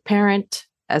adoptive parent,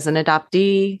 as an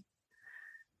adoptee,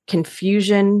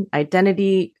 confusion,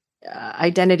 identities,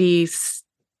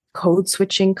 code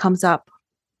switching comes up.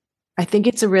 I think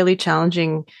it's a really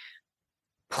challenging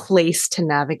place to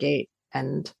navigate.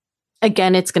 And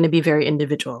again, it's going to be very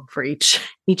individual for each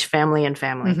family and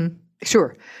family.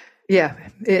 Sure. Yeah,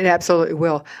 it absolutely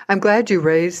will. I'm glad you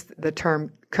raised the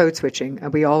term code switching.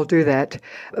 We all do that.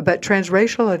 But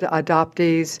transracial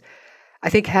adoptees, I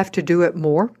think, have to do it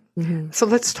more. So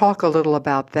let's talk a little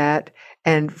about that.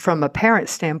 And from a parent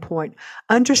standpoint,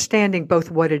 understanding both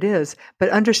what it is, but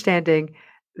understanding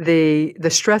the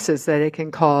stresses that it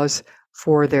can cause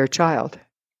for their child.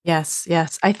 Yes.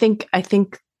 I think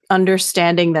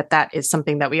understanding that is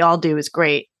something that we all do is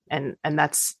great. And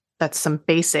that's some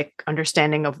basic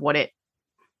understanding of what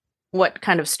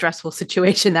kind of stressful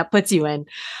situation that puts you in.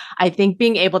 I think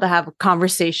being able to have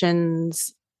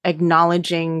conversations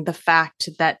acknowledging the fact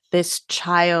that this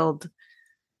child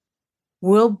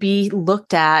will be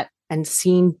looked at and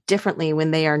seen differently when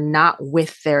they are not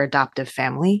with their adoptive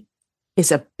family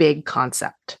is a big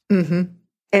concept.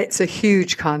 It's a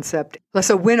huge concept.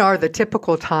 So when are the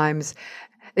typical times?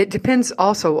 It depends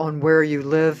also on where you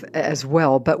live as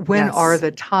well, but when are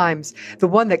the times? The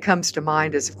one that comes to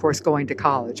mind is, of course, going to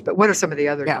college, but what are some of the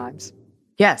other times?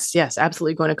 Yes,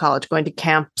 absolutely. Going to college, going to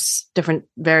camps,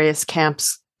 various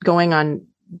camps, going on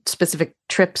specific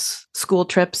trips, school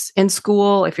trips. In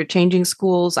school, if you're changing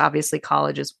schools, obviously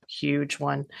college is a huge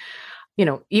one.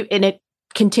 And it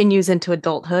continues into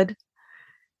adulthood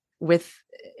with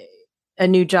a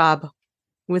new job,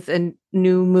 with a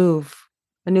new move,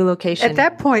 a new location. At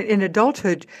that point in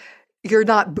adulthood, you're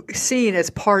not seen as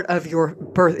part of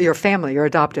your family, your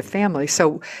adoptive family.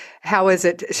 So how is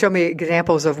it? Show me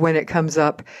examples of when it comes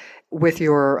up with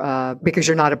because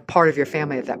you're not a part of your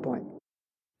family at that point.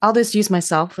 I'll just use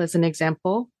myself as an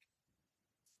example.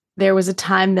 There was a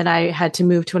time that I had to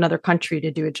move to another country to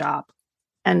do a job.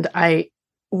 And I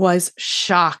was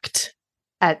shocked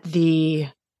at the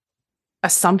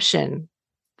assumption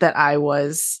that I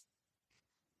was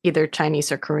either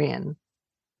Chinese or Korean.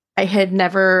 It had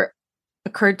never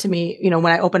occurred to me, when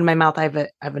I open my mouth, I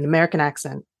have an American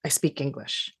accent. I speak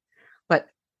English. But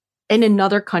in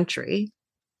another country,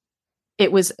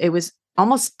 it was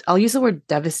almost, I'll use the word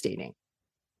devastating,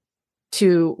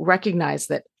 to recognize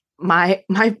that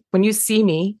when you see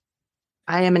me,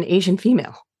 I am an Asian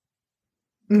female.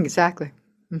 Exactly.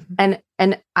 And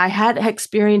I had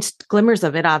experienced glimmers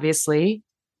of it, obviously,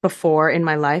 before in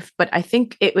my life, but I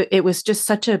think it was just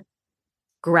such a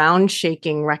ground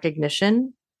shaking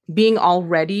recognition, being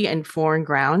already in foreign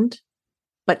ground,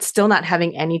 but still not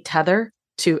having any tether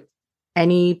to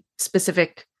any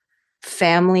specific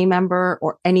family member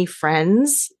or any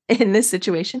friends in this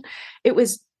situation. It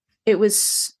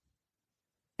was,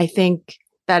 I think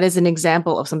that is an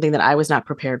example of something that I was not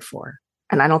prepared for.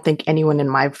 And I don't think anyone in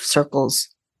my circles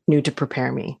knew to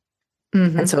prepare me.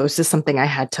 And so it was just something I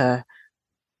had to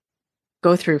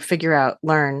go through, figure out,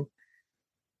 learn.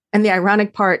 And the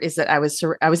ironic part is that I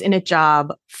was in a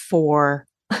job for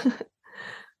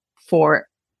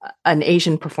an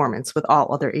Asian performance with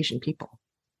all other Asian people.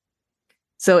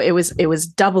 So it was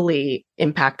doubly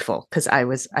impactful because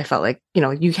I felt like,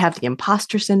 you have the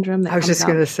imposter syndrome. I was just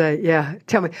going to say, yeah.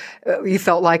 Tell me, you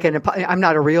felt like I'm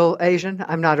not a real Asian.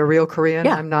 I'm not a real Korean.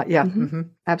 Yeah. I'm not. Yeah. Mm-hmm.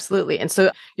 Absolutely. And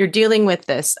so you're dealing with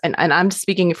this, and I'm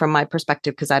speaking from my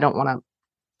perspective because I don't want to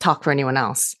talk for anyone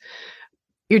else.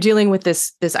 You're dealing with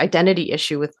this identity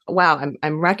issue with, wow,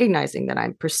 I'm recognizing that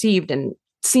I'm perceived and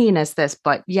seen as this,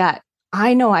 but yet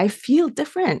I know I feel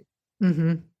different.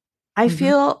 I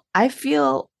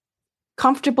feel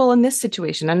comfortable in this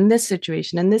situation and in this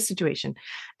situation and this situation.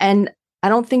 And I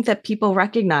don't think that people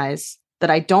recognize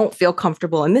that I don't feel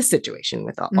comfortable in this situation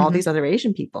with all these other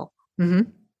Asian people. Mm-hmm.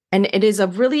 And it is a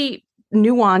really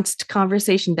nuanced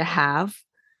conversation to have.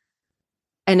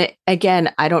 And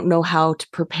again, I don't know how to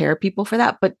prepare people for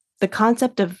that, but the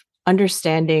concept of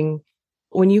understanding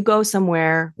when you go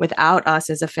somewhere without us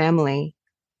as a family,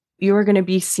 you are going to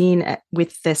be seen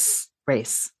with this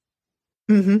race.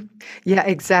 Mm-hmm. Yeah,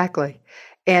 exactly.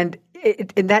 And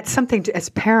that's something as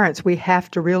parents we have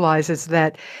to realize is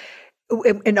that,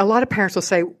 and a lot of parents will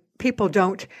say, people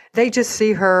don't, they just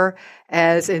see her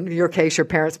as, in your case, your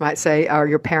parents might say, or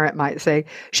your parent might say,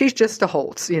 she's just a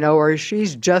Holtz, or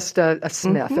she's just a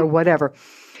Smith or whatever.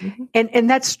 Mm-hmm. And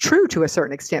that's true to a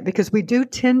certain extent because we do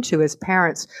tend to, as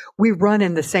parents, we run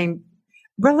in the same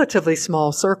relatively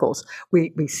small circles.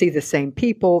 We see the same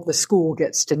people. The school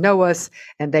gets to know us,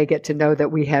 and they get to know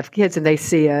that we have kids, and they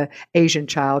see a Asian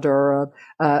child or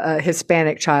a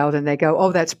Hispanic child, and they go,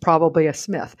 "Oh, that's probably a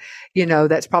Smith.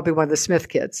 That's probably one of the Smith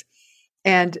kids."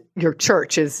 And your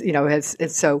church is,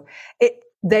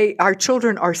 our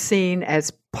children are seen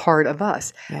as part of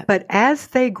us. Yep. But as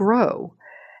they grow,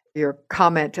 your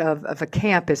comment of a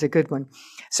camp is a good one.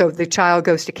 So the child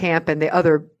goes to camp, and the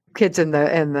other kids in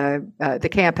the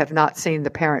camp have not seen the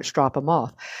parents drop them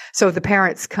off. So the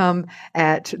parents come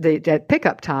at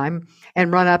pickup time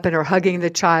and run up and are hugging the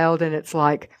child, and it's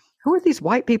like, who are these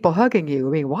white people hugging you?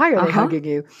 I mean, why are they hugging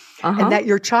you? And that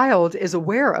your child is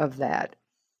aware of that.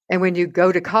 And when you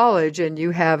go to college and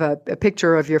you have a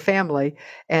picture of your family,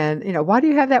 and why do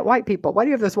you have that white people? Why do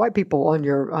you have those white people on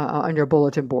your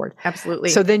bulletin board?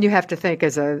 Absolutely. So then you have to think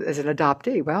as an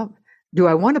adoptee, well, do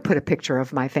I want to put a picture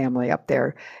of my family up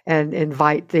there and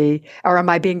invite or am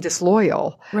I being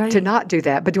disloyal to not do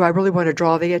that? But do I really want to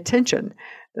draw the attention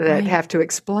that have to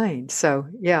explain? So,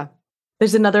 yeah.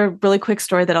 There's another really quick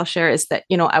story that I'll share is that,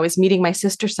 I was meeting my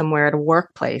sister somewhere at a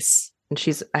workplace,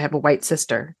 and I have a white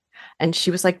sister, and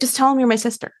she was like, just tell them you're my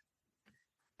sister.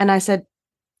 And I said,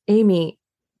 Amy,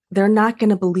 they're not going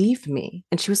to believe me.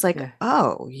 And she was like,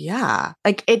 oh, yeah.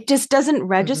 Like, it just doesn't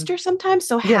register sometimes.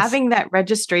 So having that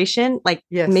registration,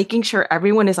 making sure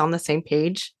everyone is on the same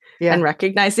page and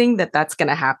recognizing that that's going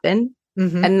to happen.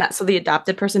 And so the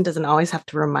adopted person doesn't always have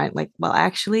to remind, well,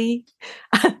 actually,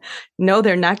 no,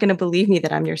 they're not going to believe me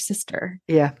that I'm your sister.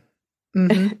 Yeah.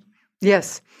 Mm-hmm.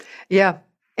 Yes. Yeah.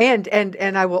 And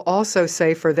I will also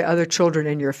say for the other children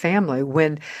in your family,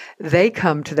 when they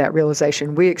come to that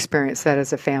realization, we experience that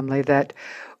as a family, that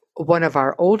one of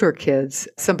our older kids,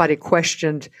 somebody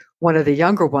questioned one of the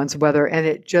younger ones and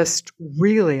it just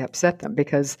really upset them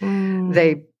because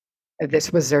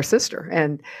this was their sister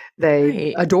and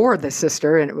they adored the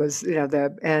sister, and it was,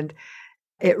 and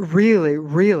it really,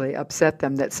 really upset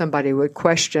them that somebody would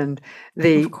question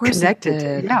the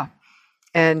connected. Yeah.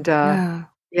 And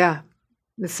yeah.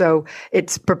 So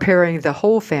it's preparing the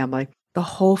whole family. The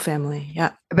whole family,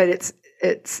 yeah. But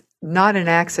it's not an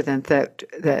accident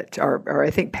that or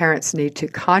I think parents need to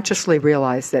consciously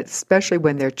realize that, especially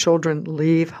when their children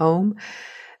leave home,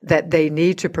 that they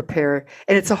need to prepare.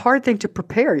 And it's a hard thing to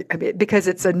prepare because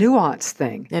it's a nuanced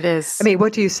thing. It is. I mean,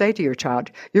 what do you say to your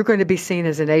child? You're going to be seen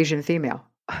as an Asian female.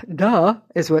 Duh,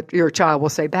 is what your child will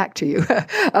say back to you.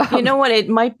 You know what? It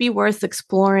might be worth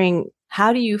exploring.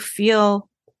 How do you feel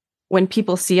when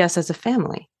people see us as a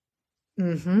family?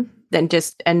 Then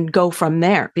and go from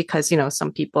there, because,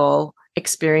 some people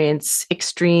experience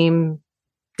extreme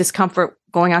discomfort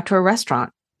going out to a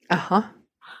restaurant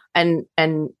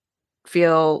and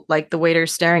feel like the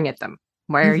waiter's staring at them.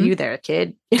 Why are you there,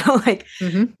 kid?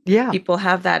 People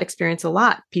have that experience a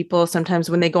lot. People sometimes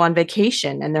when they go on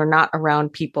vacation and they're not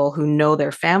around people who know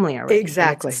their family already.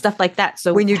 Exactly. Stuff like that.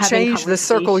 So when you change the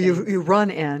circle you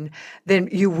run in, then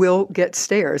you will get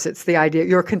stares. It's the idea.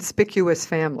 You're a conspicuous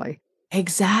family.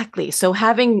 Exactly. So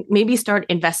maybe start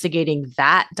investigating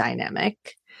that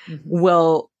dynamic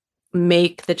will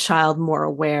make the child more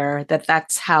aware that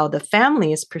that's how the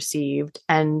family is perceived.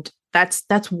 And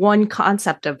that's one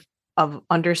concept of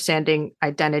understanding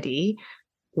identity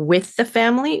with the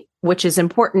family, which is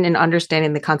important in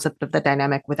understanding the concept of the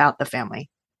dynamic without the family.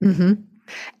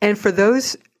 And for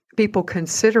those people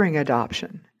considering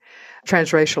adoption,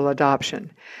 transracial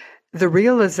adoption, the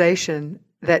realization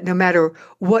that no matter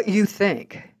what you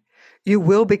think, you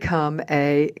will become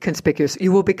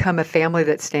you will become a family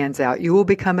that stands out. You will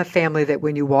become a family that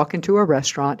when you walk into a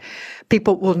restaurant,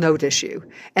 people will notice you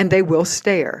and they will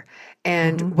stare.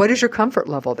 And what is your comfort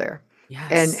level there?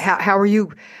 Yes. And how are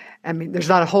you? I mean, there's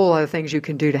not a whole lot of things you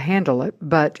can do to handle it,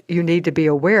 but you need to be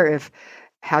aware of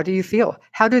how do you feel?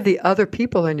 How do the other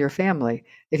people in your family,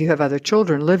 if you have other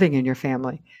children living in your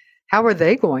family, how are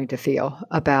they going to feel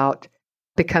about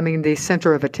becoming the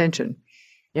center of attention?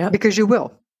 Yeah. Because you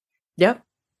will. Yep.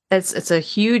 It's a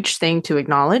huge thing to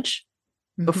acknowledge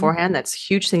Mm-hmm. beforehand. That's a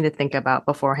huge thing to think about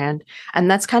beforehand. And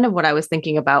that's kind of what I was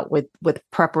thinking about with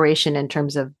preparation in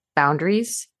terms of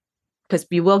boundaries, because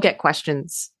you will get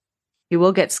questions, you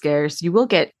will get scares, you will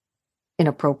get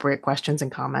inappropriate questions and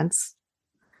comments.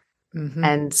 Mm-hmm.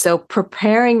 And so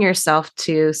preparing yourself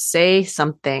to say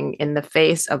something in the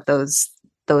face of those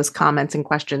comments and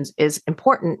questions is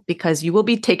important because you will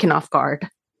be taken off guard.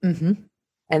 Mm-hmm.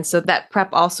 And so that prep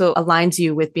also aligns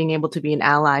you with being able to be an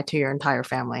ally to your entire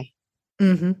family.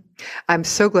 Mm-hmm. I'm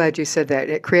so glad you said that.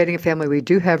 At Creating a Family, we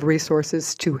do have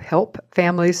resources to help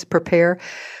families prepare.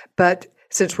 But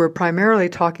since we're primarily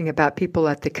talking about people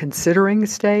at the considering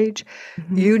stage,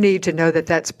 you need to know that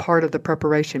that's part of the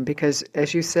preparation because,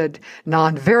 as you said,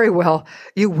 Nan, very well,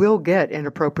 you will get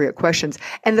inappropriate questions.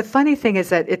 And the funny thing is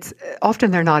that it's often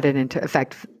they're not in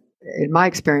fact, in my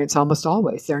experience, almost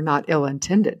always, they're not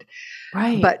ill-intended.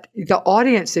 Right. But the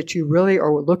audience that you really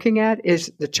are looking at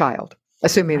is the child,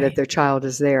 assuming that their child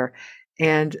is there.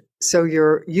 And so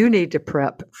you need to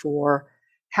prep for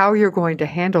how you're going to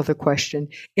handle the question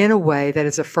in a way that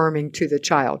is affirming to the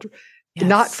child,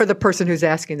 not for the person who's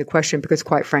asking the question, because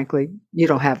quite frankly, you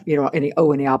don't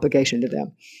any obligation to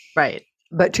them. Right.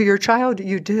 But to your child,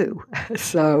 you do.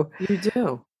 So you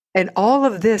do. And all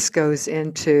of this goes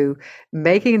into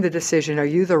making the decision, are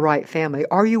you the right family?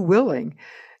 Are you willing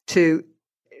to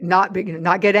not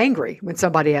get angry when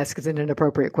somebody asks an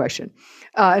inappropriate question,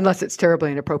 unless it's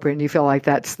terribly inappropriate and you feel like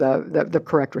that's the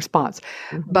correct response.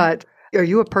 Mm-hmm. But are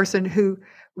you a person who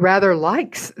rather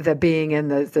likes the being in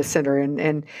the center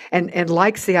and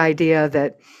likes the idea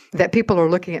that people are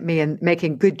looking at me and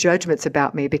making good judgments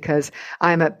about me because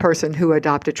I'm a person who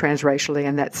adopted transracially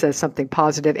and that says something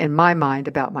positive in my mind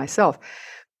about myself?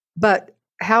 But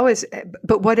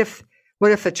what if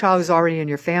a child who's already in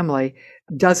your family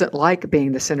doesn't like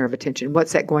being the center of attention?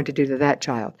 What's that going to do to that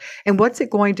child? And what's it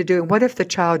going to do? And what if the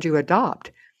child you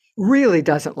adopt really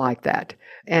doesn't like that?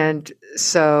 And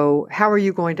so how are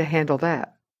you going to handle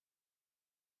that?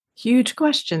 Huge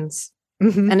questions.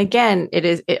 Mm-hmm. And again,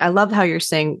 I love how you're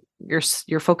saying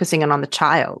you're focusing on the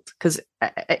child, because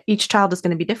each child is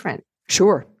going to be different.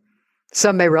 Sure.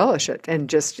 Some may relish it and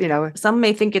just, some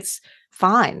may think it's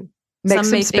fine.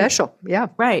 Makes them special. Yeah.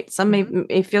 Right. Some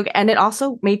may feel, and it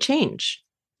also may change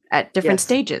at different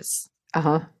stages.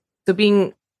 Uh-huh. So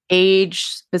being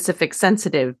age-specific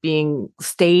sensitive, being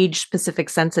stage-specific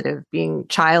sensitive, being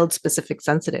child-specific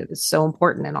sensitive is so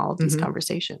important in all of these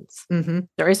conversations. Mm-hmm.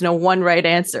 There is no one right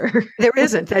answer. There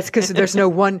isn't. That's because there's no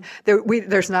one.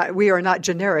 We are not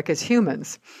generic as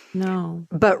humans. No.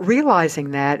 But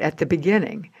realizing that at the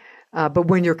beginning, but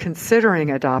when you're considering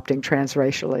adopting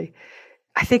transracially,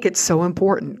 I think it's so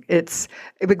important.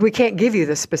 We can't give you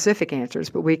the specific answers,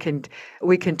 but we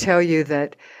can tell you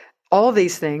that all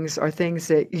these things are things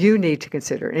that you need to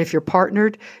consider. And if you're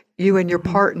partnered, you and your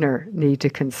partner need to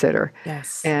consider.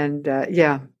 Yes. And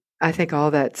I think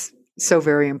all that's so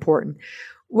very important.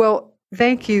 Well,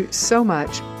 thank you so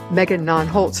much, Megan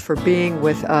Nan-Holtz, for being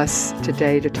with us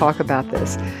today to talk about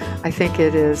this. I think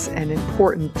it's an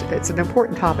important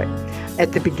topic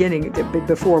at the beginning,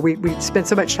 before we spend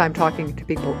so much time talking to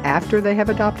people after they have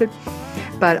adopted.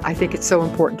 But I think it's so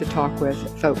important to talk with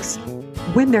folks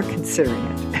when they're considering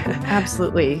it.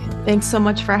 Absolutely. Thanks so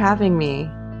much for having me.